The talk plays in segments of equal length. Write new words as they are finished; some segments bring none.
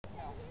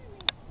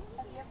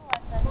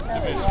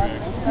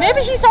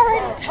Maybe he's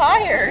already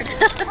tired.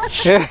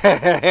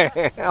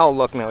 Oh,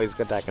 look, now he's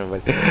attacking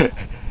everybody.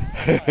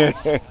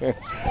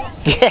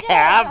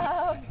 Geb!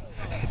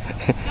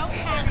 Don't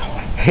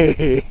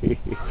panic.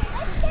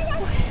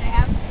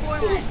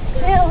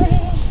 Silly.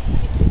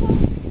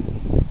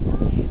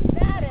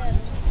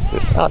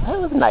 Oh, that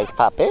was a nice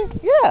puppy.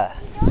 Yeah.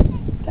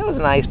 That was a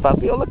nice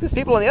puppy. Oh, look, there's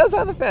people on the other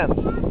side of the fence.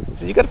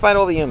 So you got to find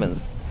all the humans.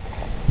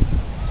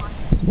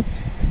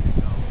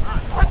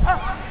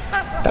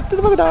 Up to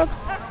the boogie dog.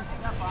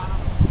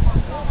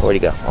 Where'd he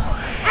go? Oh.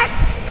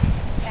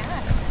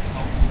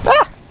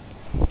 Ah!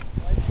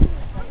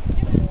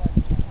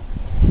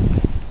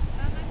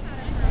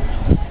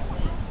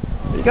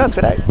 There you go,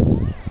 today.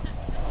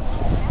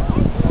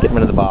 Get him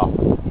into the ball.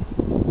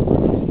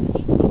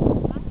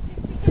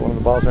 One of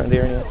the balls around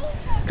here anyway.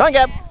 Come on,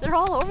 Geb. They're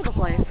all over the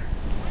place.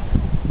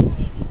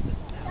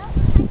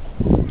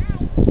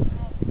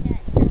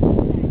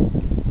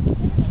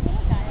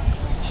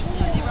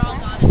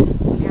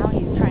 Now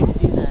he's trying to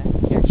do the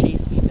hair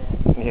chase me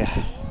bit.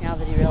 Yeah. Now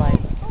that he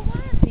realized.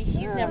 See,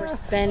 he's never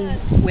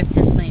been with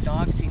this many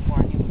dogs before,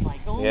 and he was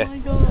like, oh yeah. my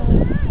god.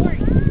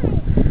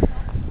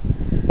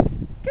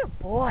 Good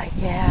boy,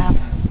 Gab.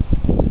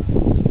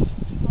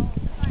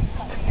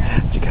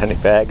 Did you got any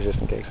bags just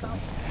in case?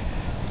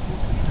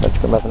 Let's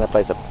go messing that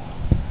place up.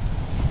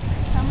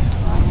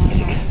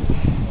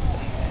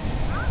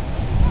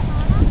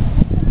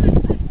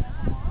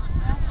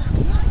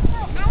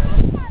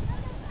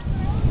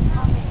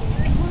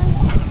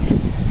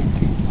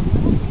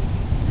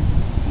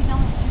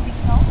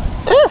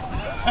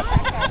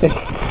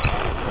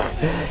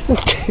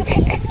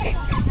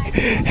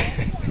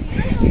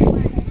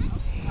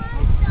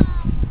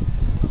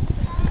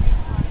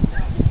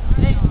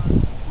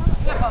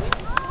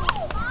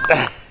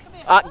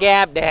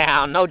 Gab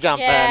down, no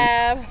jumping.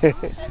 Gab.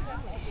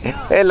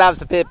 He loves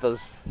the peoples.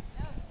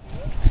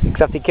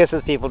 Except he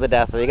kisses people to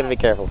death, so you gotta be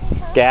careful.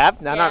 Gab?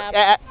 No,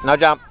 Gab. no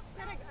jump.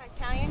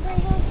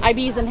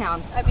 Ibizan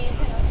Hound.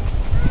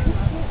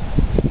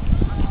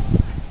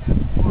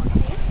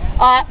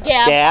 Gab.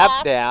 Gab,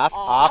 off, down,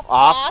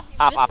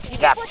 off.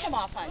 Gab. Push him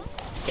off, honey.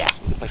 Yeah,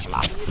 push him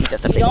off. He's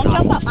just a big Don't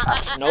dog. jump up.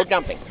 No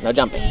jumping, no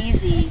jumping.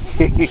 Easy.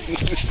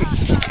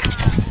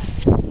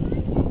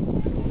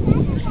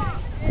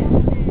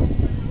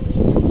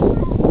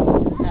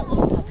 That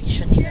little puppy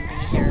shouldn't even be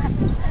here.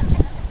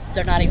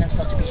 They're not even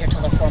supposed to be here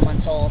till they're 4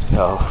 months old.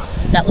 Oh.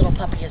 That little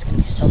puppy is going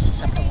to be so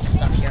susceptible to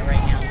stuff here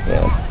right now.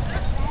 Yeah.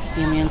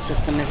 The immune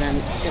system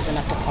isn't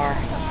up to par.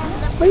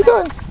 Where are you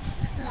going?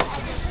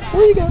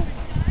 Where are you going?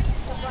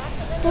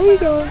 Where are you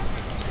going?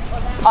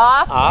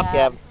 Off. Off,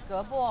 Gab.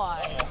 Good boy.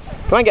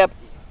 Come on, Gab.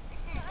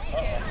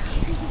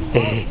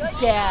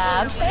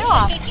 Gab, stay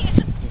off.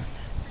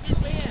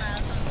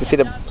 You see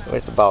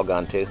where's the ball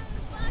gone to?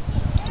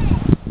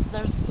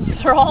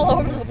 They're all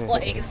over the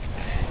place.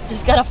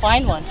 Just gotta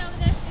find one.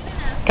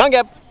 Come on,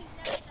 Gab.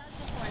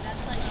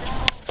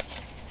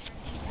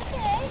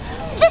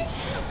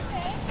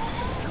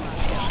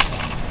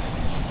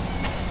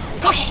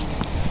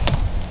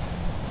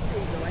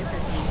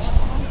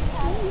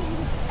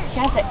 He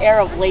has an air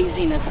of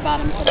laziness about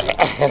him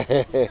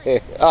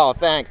today. Oh,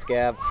 thanks,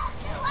 Gab.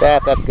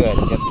 That's good.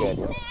 That's good.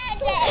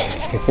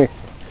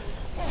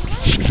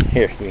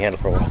 Here, you can handle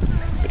it for a while.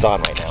 It's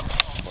on right now.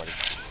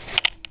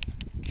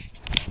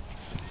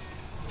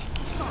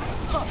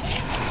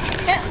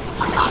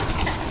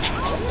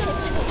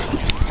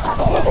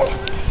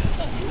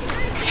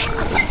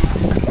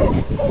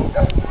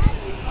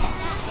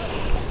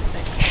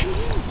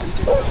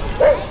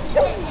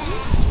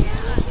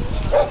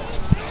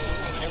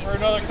 Give her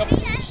another couple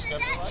of steps.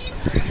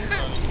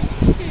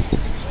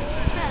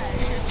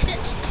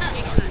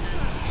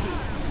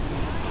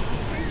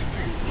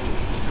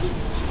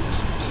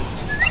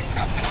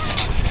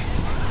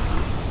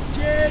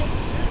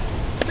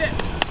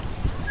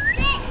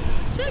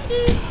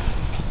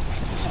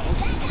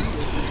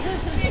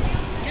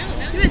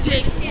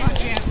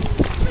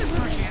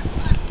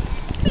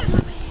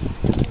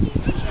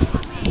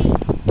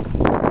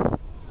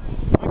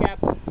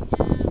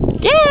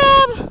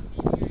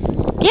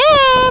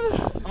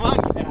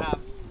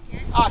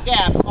 Oh,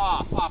 Gab,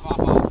 off.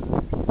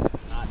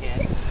 Not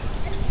hit.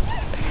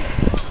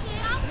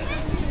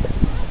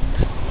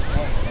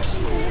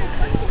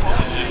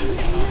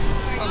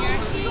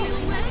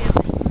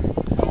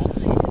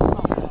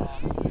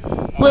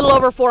 Little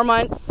over 4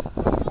 months.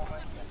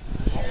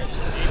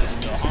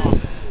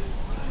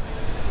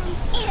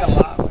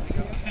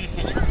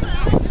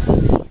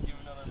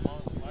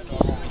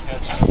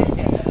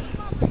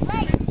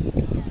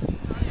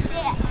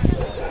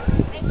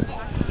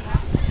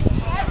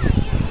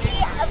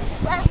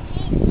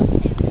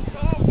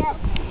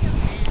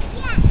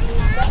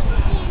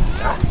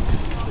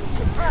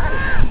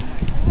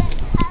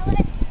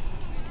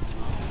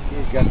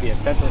 He's got the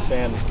attention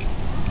span.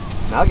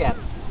 Now, Gab.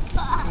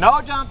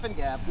 No jumping,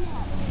 Gab.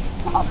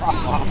 Off.